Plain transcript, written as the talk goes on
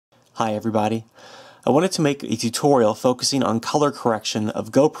Hi everybody. I wanted to make a tutorial focusing on color correction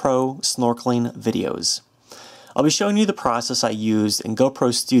of GoPro snorkeling videos. I'll be showing you the process I used in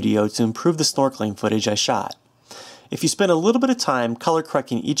GoPro Studio to improve the snorkeling footage I shot. If you spend a little bit of time color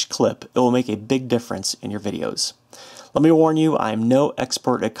correcting each clip, it will make a big difference in your videos. Let me warn you, I am no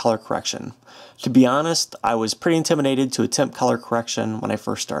expert at color correction. To be honest, I was pretty intimidated to attempt color correction when I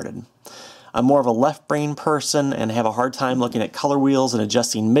first started. I'm more of a left brain person and have a hard time looking at color wheels and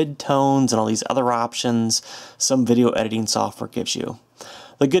adjusting mid-tones and all these other options some video editing software gives you.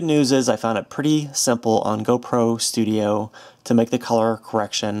 The good news is I found it pretty simple on GoPro Studio to make the color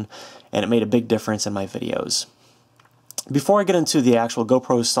correction, and it made a big difference in my videos. Before I get into the actual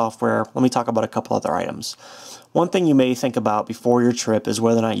GoPro software, let me talk about a couple other items. One thing you may think about before your trip is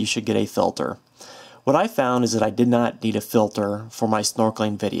whether or not you should get a filter. What I found is that I did not need a filter for my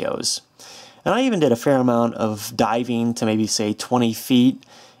snorkeling videos. And I even did a fair amount of diving to maybe say 20 feet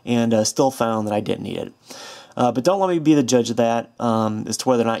and still found that I didn't need it. But don't let me be the judge of that as to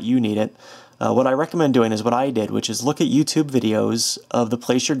whether or not you need it. What I recommend doing is what I did, which is look at YouTube videos of the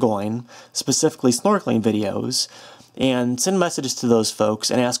place you're going, specifically snorkeling videos, and send messages to those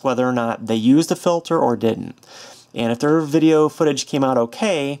folks and ask whether or not they used a filter or didn't. And if their video footage came out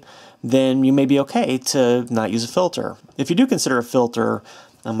okay, then you may be okay to not use a filter. If you do consider a filter,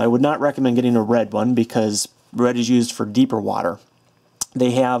 I would not recommend getting a red one because red is used for deeper water. They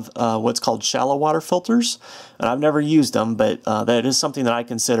have what's called shallow water filters, and I've never used them, but that is something that I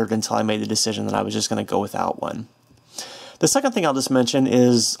considered until I made the decision that I was just going to go without one. The second thing I'll just mention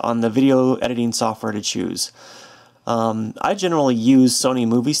is on the video editing software to choose. I generally use Sony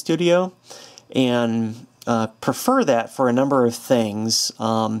Movie Studio and prefer that for a number of things,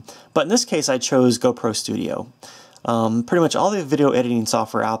 but in this case I chose GoPro Studio. Pretty much all the video editing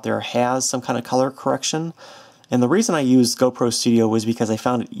software out there has some kind of color correction, and the reason I used GoPro Studio was because I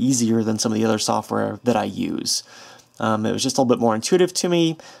found it easier than some of the other software that I use. It was just a little bit more intuitive to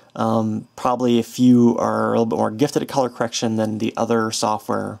me. Probably if you are a little bit more gifted at color correction, then the other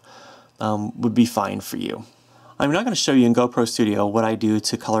software would be fine for you. I'm not going to show you in GoPro Studio what I do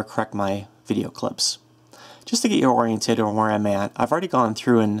to color correct my video clips. Just to get you oriented on where I'm at, I've already gone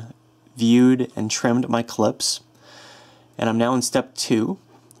through and viewed and trimmed my clips. And I'm now in step 2.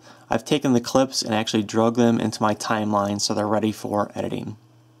 I've taken the clips and actually drug them into my timeline so they're ready for editing.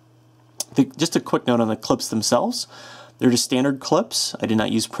 Just a quick note on the clips themselves. They're just standard clips. I did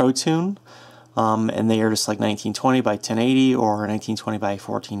not use Protune, and they are just like 1920 by 1080 or 1920 by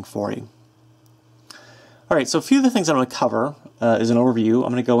 1440. Alright, so a few of the things I'm going to cover is an overview.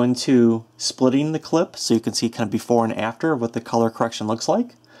 I'm going to go into splitting the clip so you can see kind of before and after what the color correction looks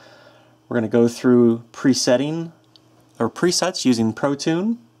like. We're going to go through presetting or presets using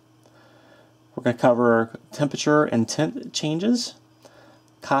Protune. We're going to cover temperature and tint changes,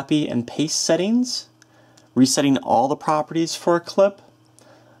 copy and paste settings, resetting all the properties for a clip,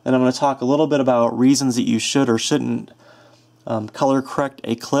 and I'm going to talk a little bit about reasons that you should or shouldn't color correct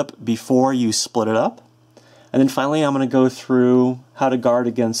a clip before you split it up. And then finally I'm going to go through how to guard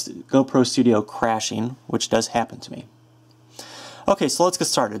against GoPro Studio crashing, which does happen to me. Okay, so let's get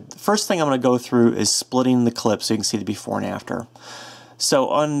started. The first thing I'm going to go through is splitting the clip so you can see the before and after. So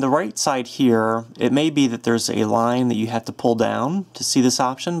on the right side here, it may be that there's a line that you have to pull down to see this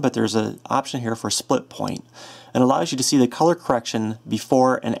option, but there's an option here for split point. And it allows you to see the color correction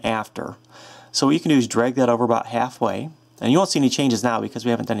before and after. So what you can do is drag that over about halfway, and you won't see any changes now because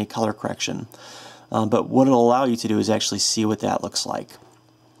we haven't done any color correction. But what it'll allow you to do is actually see what that looks like.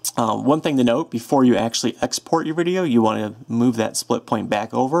 One thing to note, before you actually export your video, you want to move that split point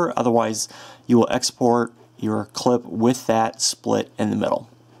back over, otherwise you will export your clip with that split in the middle.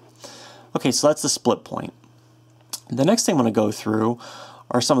 Okay, so that's the split point. The next thing I'm going to go through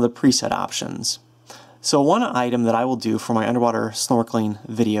are some of the preset options. So one item that I will do for my underwater snorkeling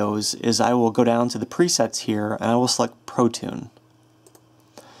videos is I will go down to the presets here and I will select Protune.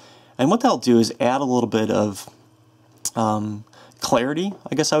 And what that'll do is add a little bit of clarity,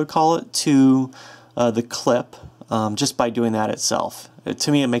 I guess I would call it, to the clip just by doing that itself.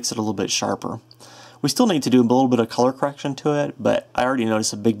 To me, it makes it a little bit sharper. We still need to do a little bit of color correction to it, but I already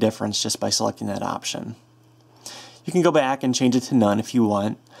noticed a big difference just by selecting that option. You can go back and change it to none if you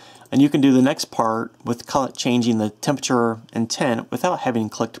want, and you can do the next part with changing the temperature and tint without having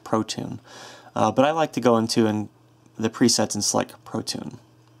clicked Protune. But I like to go into the presets and select Protune.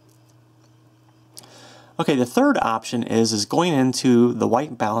 Okay, the third option is going into the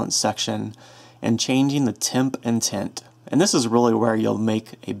white balance section and changing the temp and tint. And this is really where you'll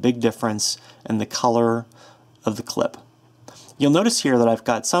make a big difference in the color of the clip. You'll notice here that I've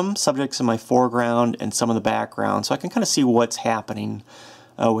got some subjects in my foreground and some in the background, so I can kind of see what's happening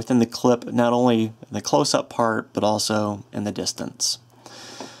within the clip, not only in the close-up part, but also in the distance.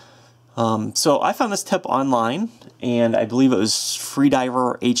 So I found this tip online, and I believe it was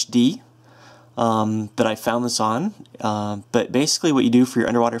FreeDiver HD that I found this on. But basically what you do for your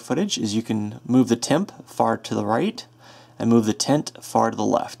underwater footage is you can move the temp far to the right and move the tint far to the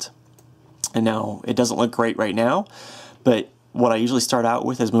left. And now it doesn't look great right now, but what I usually start out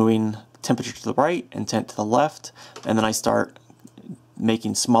with is moving temperature to the right and tint to the left, and then I start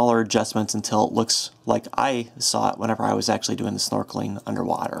making smaller adjustments until it looks like I saw it whenever I was actually doing the snorkeling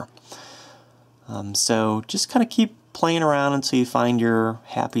underwater. So just kind of keep playing around until you find your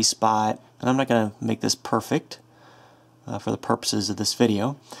happy spot. And I'm not going to make this perfect for the purposes of this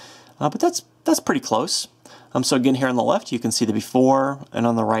video, but that's pretty close. So again, here on the left you can see the before, and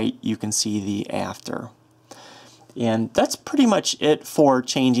on the right you can see the after. And that's pretty much it for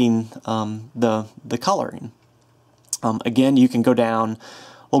changing the coloring. Again, you can go down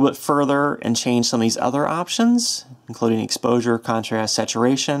a little bit further and change some of these other options, including exposure, contrast,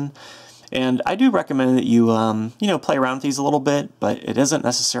 saturation. And I do recommend that you play around with these a little bit, but it isn't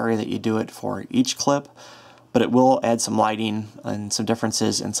necessary that you do it for each clip, but it will add some lighting and some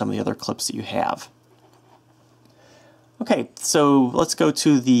differences in some of the other clips that you have. Okay, so let's go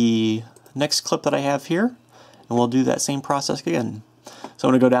to the next clip that I have here, and we'll do that same process again. So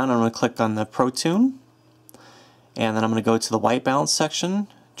I'm going to go down and I'm going to click on the Protune, and then I'm going to go to the white balance section,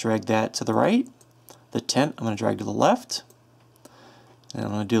 drag that to the right. The tint I'm going to drag to the left, and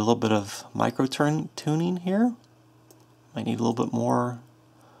I'm going to do a little bit of micro tuning here. Might need a little bit more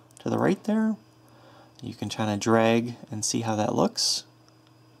to the right there. You can try to drag and see how that looks.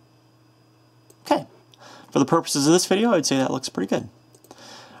 Okay. For the purposes of this video, I'd say that looks pretty good.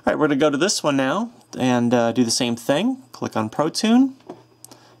 Alright, we're going to go to this one now and do the same thing. Click on Protune.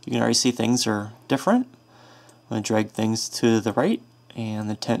 You can already see things are different. I'm going to drag things to the right and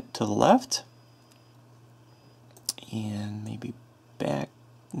the tint to the left. And maybe back.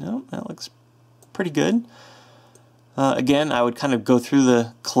 No, that looks pretty good. Again, I would kind of go through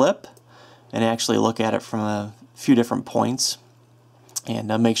the clip and actually look at it from a few different points and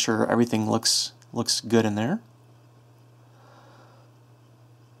make sure everything looks good in there.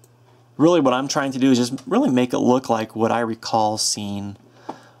 Really what I'm trying to do is just really make it look like what I recall seeing.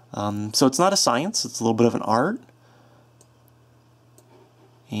 So it's not a science, it's a little bit of an art.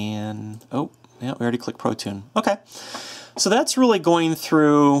 And, oh, yeah, we already clicked Protune. Okay, so that's really going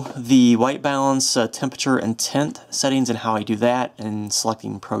through the white balance, temperature, and tint settings and how I do that, and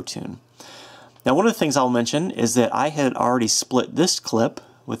selecting Protune. Now one of the things I'll mention is that I had already split this clip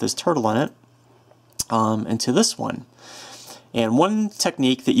with this turtle in it into this one. And one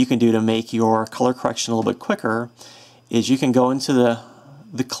technique that you can do to make your color correction a little bit quicker is you can go into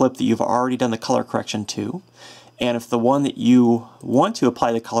the clip that you've already done the color correction to, and if the one that you want to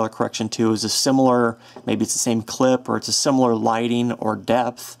apply the color correction to is a similar, maybe it's the same clip or it's a similar lighting or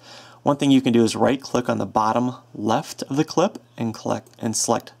depth, one thing you can do is right click on the bottom left of the clip and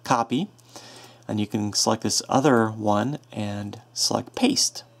select copy, and you can select this other one and select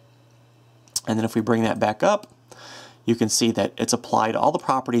paste. And then if we bring that back up, you can see that it's applied all the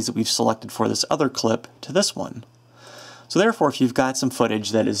properties that we've selected for this other clip to this one. So therefore, if you've got some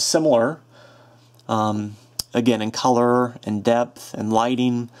footage that is similar, again in color and depth and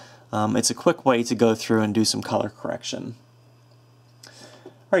lighting, it's a quick way to go through and do some color correction.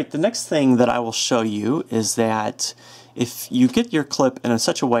 Alright, the next thing that I will show you is that if you get your clip in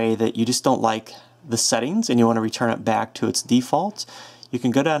such a way that you just don't like the settings and you want to return it back to its default, you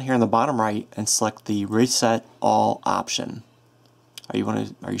can go down here in the bottom right and select the Reset All option. Are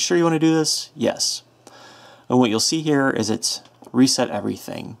you sure you want to do this? Yes. And what you'll see here is it's Reset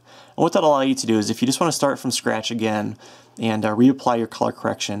Everything. And what that'll allow you to do is if you just want to start from scratch again and reapply your color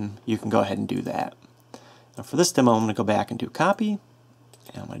correction, you can go ahead and do that. Now for this demo, I'm going to go back and do Copy,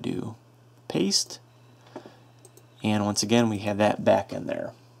 and I'm going to do Paste, and once again we have that back in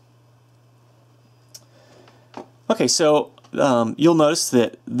there. Okay, so you'll notice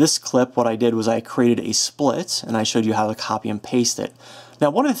that this clip, what I did was I created a split and I showed you how to copy and paste it. Now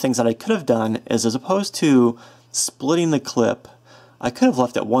one of the things that I could have done is, as opposed to splitting the clip, I could have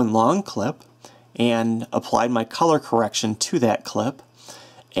left it one long clip and applied my color correction to that clip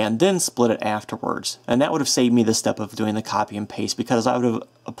and then split it afterwards. And that would have saved me the step of doing the copy and paste, because I would have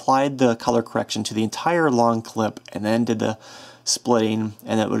applied the color correction to the entire long clip and then did the splitting,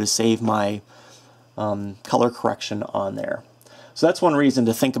 and that would have saved my color correction on there. So that's one reason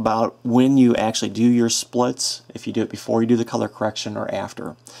to think about when you actually do your splits, if you do it before you do the color correction or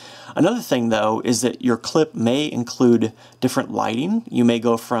after. Another thing though is that your clip may include different lighting. You may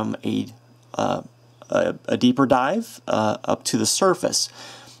go from a a deeper dive up to the surface.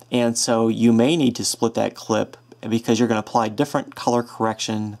 And so you may need to split that clip because you're going to apply different color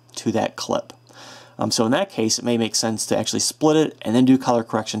correction to that clip. So in that case, it may make sense to actually split it and then do color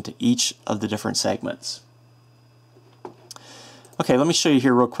correction to each of the different segments. Okay, let me show you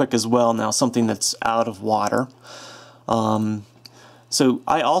here real quick as well now something that's out of water. So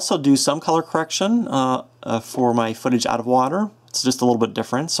I also do some color correction for my footage out of water. It's just a little bit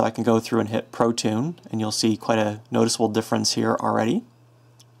different, so I can go through and hit Protune, and you'll see quite a noticeable difference here already.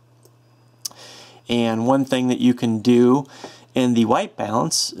 And one thing that you can do in the white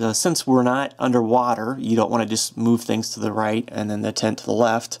balance, since we're not underwater, you don't want to just move things to the right and then the tint to the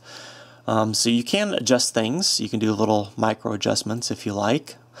left. So you can adjust things. You can do little micro adjustments if you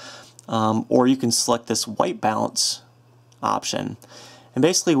like. Or you can select this white balance option. And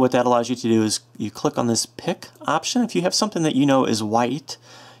basically what that allows you to do is you click on this pick option. If you have something that you know is white,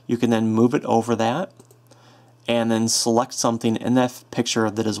 you can then move it over that and then select something in that picture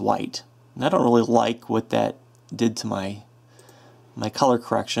that is white. And I don't really like what that did to my color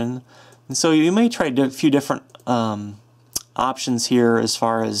correction. And so you may try a few different options here as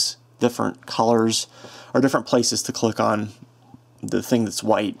far as different colors or different places to click on the thing that's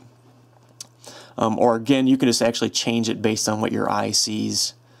white. Or again, you can just actually change it based on what your eye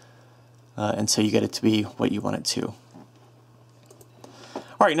sees until you get it to be what you want it to.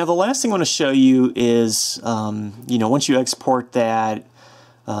 Alright, now the last thing I want to show you is, once you export that,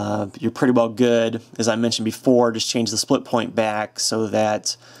 you're pretty well good. As I mentioned before, just change the split point back so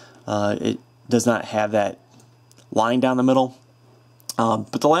that it does not have that line down the middle.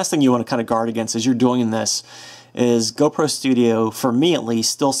 But the last thing you want to kind of guard against as you're doing this is GoPro Studio, for me at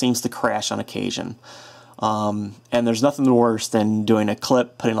least, still seems to crash on occasion. And there's nothing worse than doing a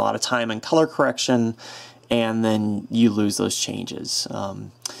clip, putting a lot of time in color correction, and then you lose those changes.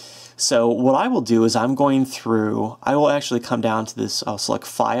 So what I will do is I will actually come down to this, I'll select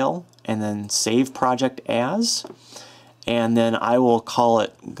File, and then Save Project As, and then I will call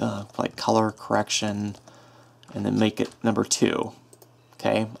it like Color Correction, and then make it number 2.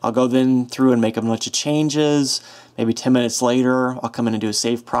 Okay, I'll go then through and make a bunch of changes. Maybe 10 minutes later, I'll come in and do a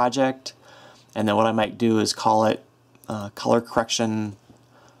save project. And then what I might do is call it color correction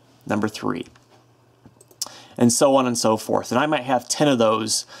number 3. And so on and so forth. And I might have 10 of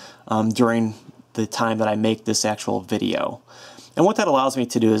those during the time that I make this actual video. And what that allows me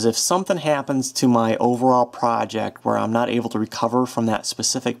to do is if something happens to my overall project where I'm not able to recover from that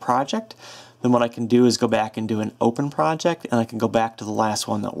specific project, then what I can do is go back and do an open project, and I can go back to the last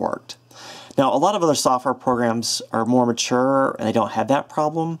one that worked. Now, a lot of other software programs are more mature and they don't have that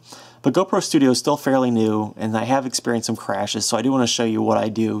problem, but GoPro Studio is still fairly new, and I have experienced some crashes, so I do want to show you what I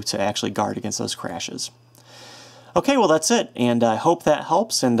do to actually guard against those crashes. Okay, well that's it, and I hope that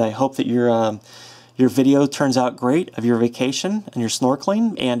helps, and I hope that your video turns out great of your vacation and your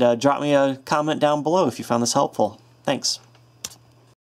snorkeling, and drop me a comment down below if you found this helpful. Thanks.